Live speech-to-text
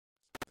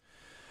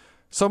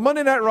So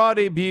Monday Night Raw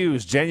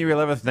debuts January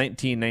 11th,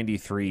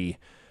 1993.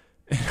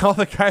 And all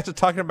the guys are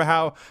talking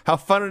about how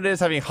fun it is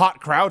having hot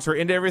crowds who are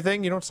into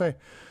everything. You don't say.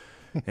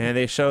 And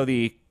they show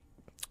the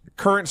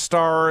current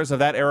stars of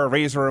that era: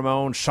 Razor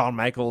Ramon, Shawn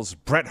Michaels,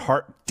 Bret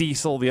Hart,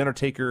 Diesel, The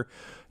Undertaker,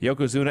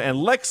 Yokozuna,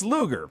 and Lex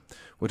Luger,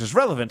 which is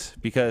relevant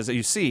because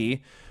you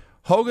see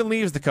Hogan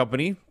leaves the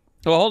company.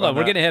 Well, hold on.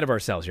 We're getting ahead of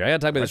ourselves here. I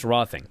got to talk about this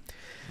Raw thing.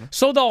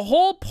 So the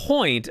whole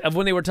point of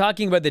when they were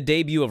talking about the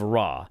debut of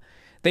Raw,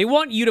 they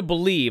want you to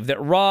believe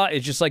that Raw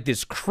is just like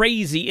this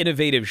crazy,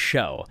 innovative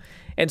show.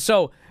 And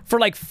so for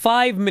like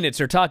 5 minutes,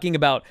 they're talking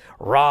about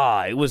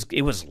Raw. It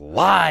was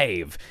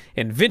live.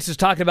 And Vince is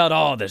talking about,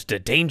 oh, the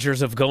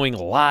dangers of going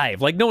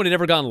live. Like no one had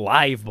ever gone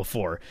live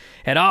before.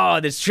 And, oh,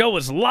 this show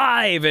was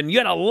live. And you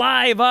had a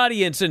live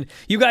audience. And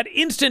you got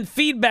instant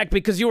feedback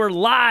because you were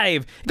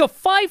live. You go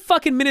 5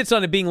 fucking minutes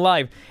on it being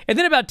live. And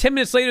then about 10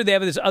 minutes later, they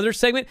have this other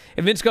segment.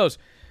 And Vince goes,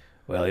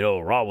 well, you know,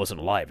 Raw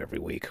wasn't live every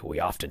week.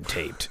 We often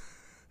taped.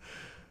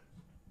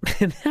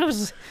 And that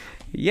was,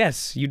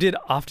 yes, you did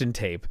often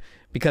tape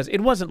because it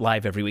wasn't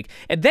live every week.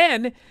 And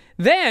then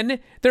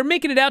they're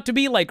making it out to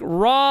be like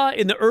Raw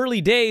in the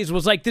early days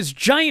was like this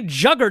giant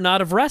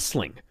juggernaut of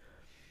wrestling.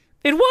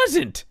 It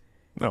wasn't.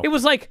 No. It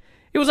was like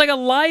a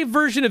live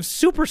version of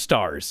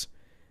Superstars.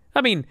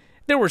 I mean,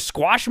 there were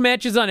squash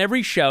matches on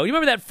every show. You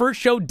remember that first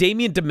show,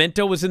 Damien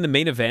Demento was in the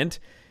main event?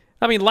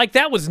 I mean, like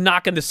that was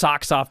knocking the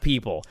socks off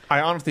people.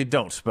 I honestly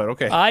don't, but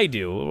okay. I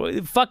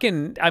do.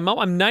 Fucking, I'm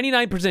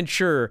 99%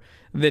 sure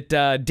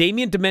that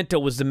Damien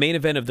Demento was the main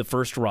event of the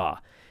first Raw.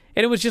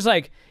 And it was just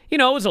like, you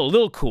know, it was a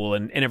little cool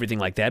and everything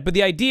like that. But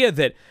the idea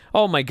that,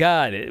 oh my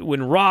God,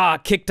 when Raw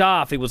kicked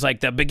off, it was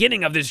like the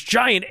beginning of this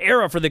giant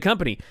era for the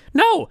company.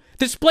 No,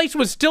 this place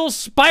was still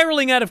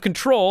spiraling out of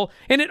control,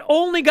 and it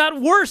only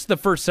got worse the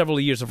first several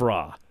years of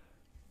Raw.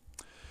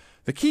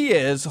 The key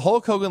is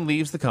Hulk Hogan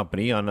leaves the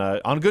company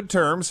on good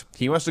terms.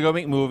 He wants to go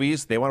make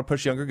movies. They want to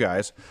push younger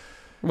guys.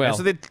 Well,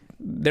 so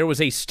there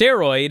was a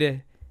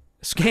steroid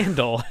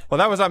scandal. Well,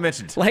 that was not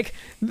mentioned. Like,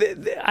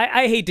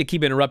 I hate to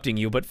keep interrupting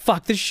you, but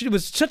fuck, this shit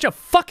was such a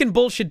fucking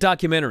bullshit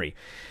documentary.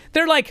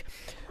 They're like,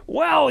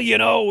 well, you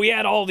know, we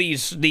had all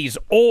these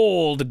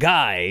old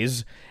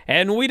guys,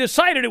 and we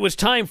decided it was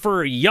time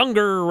for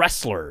younger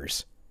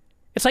wrestlers.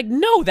 It's like,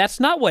 no, that's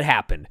not what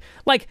happened.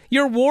 Like,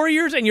 your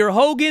Warriors and your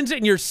Hogans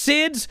and your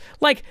Sids,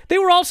 like, they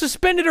were all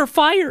suspended or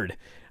fired.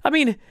 I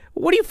mean,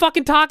 what are you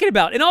fucking talking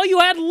about? And all you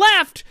had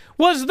left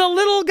was the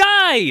little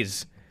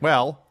guys.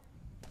 Well,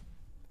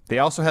 they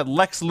also had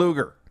Lex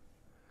Luger,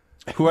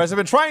 who, as I've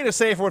been trying to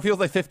say for what feels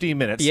like 15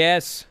 minutes.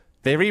 Yes.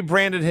 They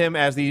rebranded him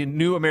as the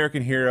new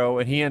American hero,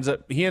 and he ends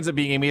up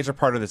being a major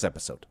part of this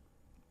episode.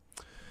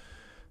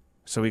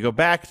 So we go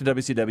back to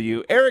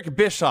WCW. Eric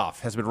Bischoff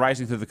has been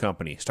rising through the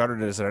company.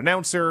 Started as an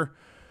announcer,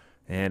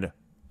 and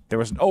there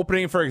was an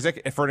opening for an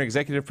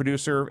executive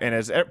producer. And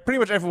as pretty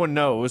much everyone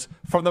knows,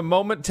 from the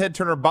moment Ted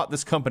Turner bought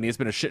this company, it's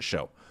been a shit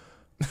show.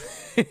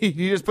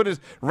 He just put his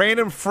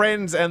random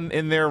friends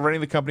in there running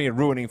the company and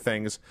ruining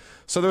things.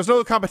 So there was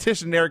no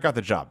competition, and Eric got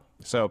the job.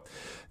 So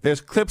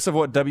there's clips of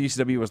what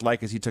WCW was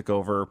like as he took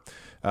over.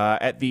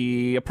 At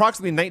the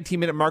approximately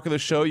 19-minute mark of the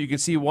show, you can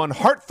see one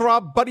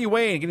heartthrob Buddy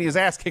Wayne getting his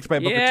ass kicked by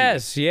Booker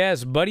T.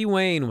 Yes, Buddy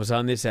Wayne was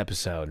on this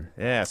episode.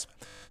 Yes.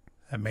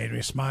 That made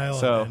me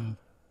smile and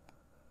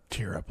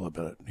tear up a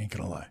little bit, ain't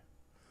gonna lie.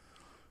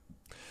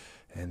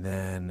 And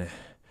then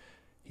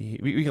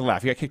we can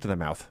laugh. He got kicked in the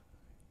mouth.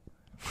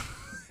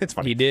 It's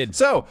funny. He did.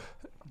 So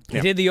he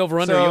did the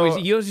over-under. So,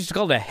 he always used to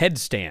call it a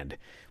headstand.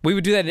 We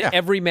would do that in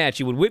every match.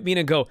 He would whip me in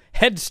and go,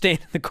 headstand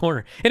in the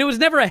corner. And it was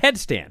never a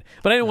headstand,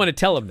 but I didn't want to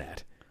tell him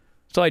that.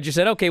 So I just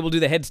said, okay, we'll do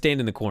the headstand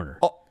in the corner.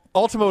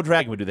 Ultimo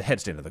Dragon would do the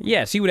headstand in the corner.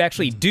 Yes, he would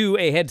actually do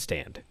a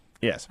headstand.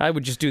 Yes. I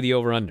would just do the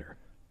over-under.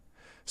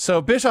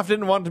 So Bischoff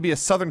didn't want it to be a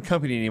Southern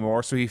company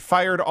anymore, so he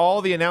fired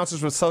all the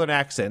announcers with Southern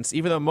accents,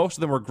 even though most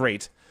of them were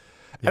great.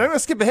 And I'm going to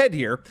skip ahead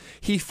here.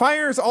 He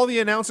fires all the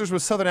announcers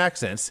with Southern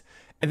accents,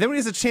 and then when he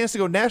has a chance to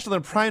go national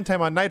in primetime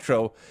on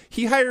Nitro,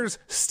 he hires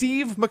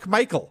Steve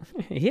McMichael.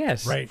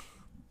 Yes. Right.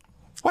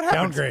 What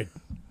happened? Downgrade.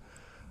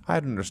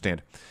 I don't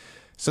understand.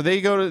 So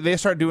they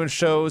start doing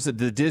shows at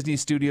the Disney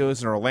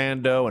Studios in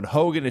Orlando, and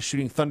Hogan is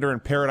shooting Thunder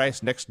in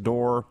Paradise next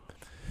door.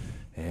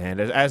 And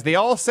as they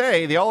all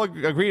say, they all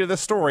agree to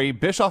this story,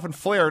 Bischoff and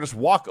Flair just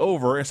walk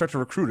over and start to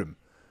recruit him.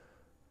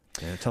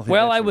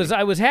 Well, I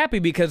was happy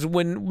because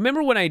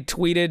remember when I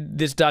tweeted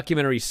this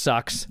documentary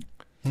sucks?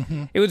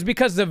 It was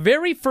because the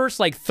very first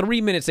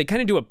 3 minutes they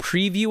kind of do a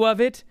preview of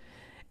it,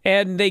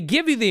 and they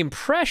give you the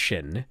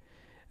impression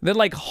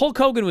that Hulk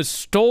Hogan was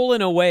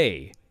stolen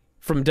away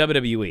from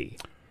WWE,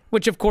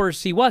 which of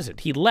course he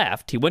wasn't. He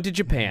left. He went to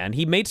Japan.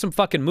 He made some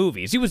fucking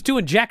movies. He was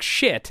doing jack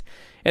shit,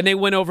 and they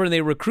went over and they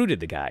recruited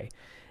the guy.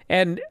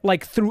 And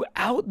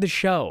throughout the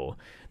show,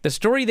 the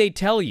story they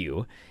tell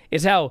you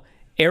is how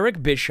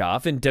Eric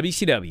Bischoff in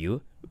WCW,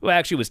 well,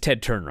 actually it was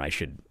Ted Turner,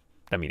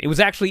 it was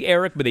actually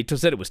Eric, but they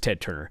said it was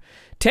Ted Turner.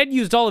 Ted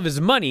used all of his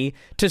money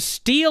to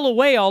steal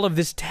away all of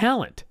this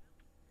talent.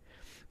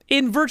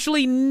 in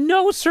virtually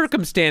no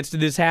circumstance did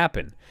this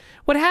happen.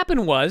 What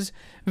happened was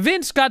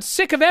Vince got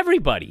sick of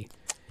everybody.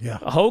 Yeah.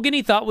 Hogan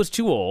he thought was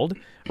too old.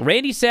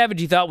 Randy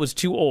Savage he thought was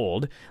too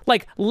old.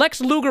 Like,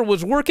 Lex Luger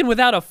was working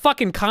without a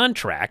fucking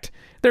contract.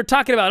 They're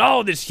talking about,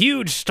 oh, this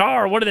huge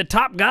star, one of the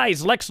top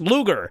guys, Lex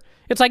Luger.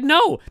 It's like,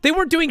 no, they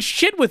weren't doing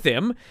shit with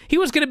him. He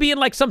was going to be in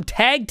like some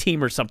tag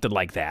team or something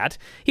like that.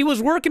 He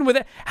was working with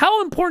it.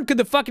 How important could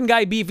the fucking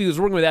guy be if he was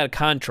working without a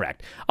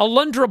contract?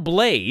 Alundra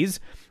Blaze,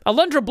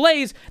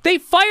 they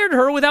fired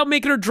her without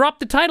making her drop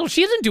the title.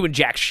 She isn't doing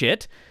jack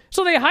shit.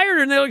 So they hired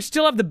her and they like,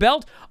 still have the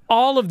belt.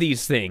 All of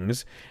these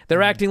things,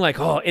 they're acting like,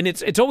 oh, and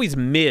it's always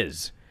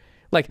Miz.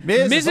 Like,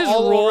 Miz's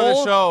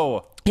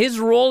role, his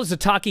role as a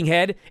talking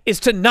head is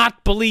to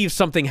not believe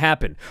something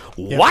happened.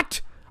 Yeah.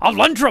 What?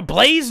 Alundra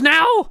Blaze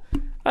now?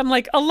 I'm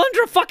like,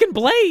 Alundra fucking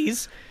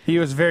Blaze? He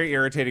was very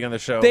irritating on the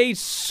show. They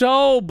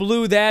so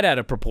blew that out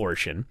of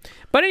proportion.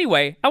 But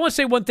anyway, I want to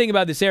say one thing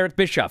about this Eric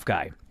Bischoff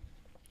guy.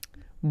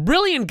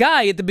 Brilliant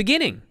guy at the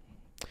beginning.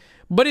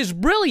 But his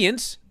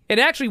brilliance, it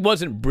actually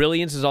wasn't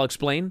brilliance, as I'll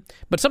explain,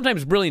 but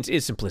sometimes brilliance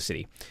is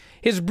simplicity.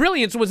 His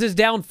brilliance was his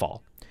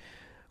downfall.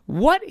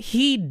 What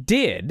he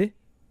did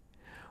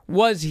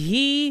was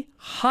he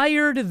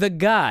hired the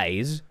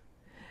guys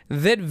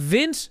that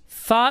Vince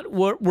thought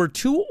were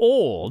too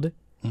old,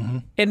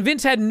 and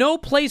Vince had no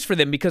place for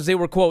them because they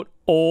were, quote,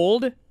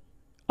 old,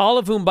 all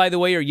of whom, by the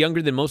way, are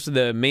younger than most of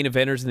the main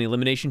eventers in the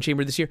Elimination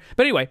Chamber this year.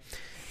 But anyway,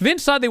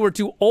 Vince thought they were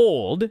too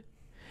old,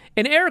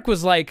 and Eric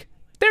was like,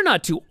 they're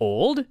not too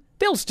old.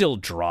 They'll still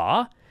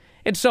draw.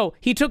 And so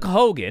he took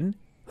Hogan,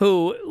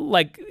 who,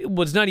 like,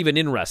 was not even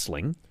in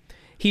wrestling.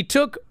 He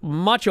took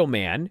Macho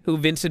Man, who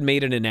Vince had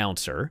made an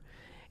announcer.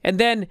 And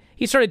then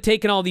he started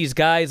taking all these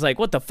guys, like,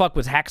 what the fuck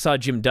was Hacksaw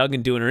Jim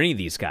Duggan doing, or any of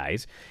these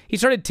guys? He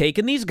started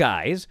taking these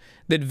guys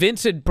that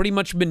Vince had pretty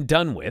much been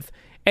done with,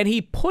 and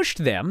he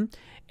pushed them.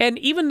 And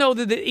even though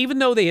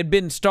they had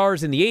been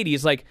stars in the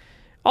 80s, like,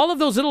 all of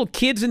those little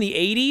kids in the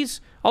 80s,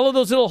 all of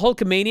those little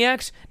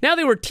Hulkamaniacs, now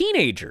they were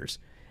teenagers.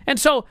 And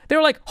so they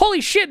were like,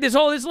 holy shit,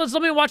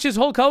 let me watch this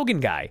Hulk Hogan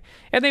guy.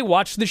 And they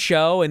watched the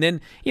show, and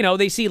then, you know,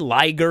 they see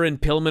Liger and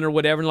Pillman or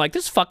whatever, and like,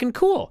 this is fucking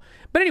cool.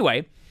 But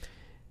anyway,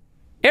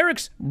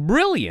 Eric's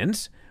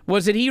brilliance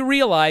was that he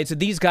realized that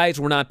these guys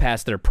were not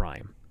past their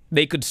prime.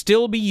 They could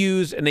still be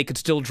used, and they could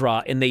still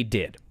draw, and they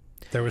did.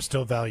 There was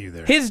still value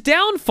there. His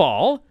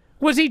downfall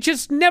was he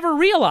just never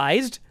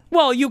realized,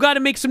 well, you got to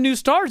make some new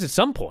stars at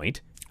some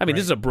point. I mean,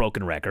 This is a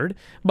broken record,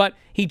 but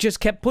he just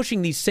kept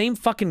pushing these same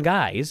fucking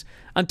guys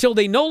until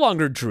they no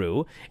longer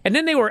drew, and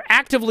then they were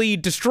actively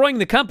destroying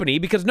the company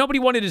because nobody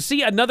wanted to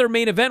see another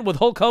main event with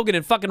Hulk Hogan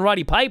and fucking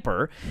Roddy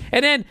Piper,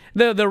 and then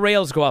the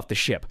rails go off the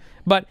ship.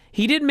 But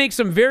he did make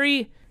some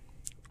very,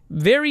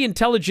 very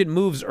intelligent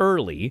moves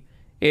early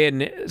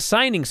in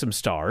signing some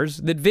stars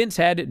that Vince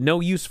had no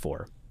use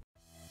for.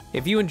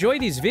 If you enjoy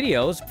these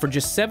videos, for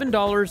just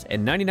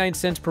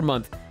 $7.99 per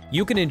month,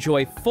 you can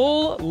enjoy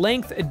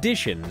full-length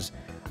editions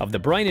of The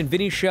Bryan and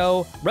Vinny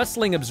Show,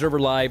 Wrestling Observer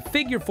Live,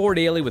 Figure 4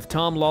 Daily with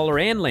Tom Lawler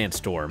and Lance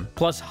Storm,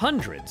 plus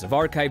hundreds of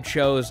archived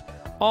shows,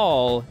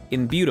 all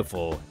in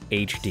beautiful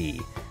HD.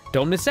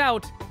 Don't miss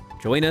out.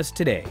 Join us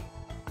today.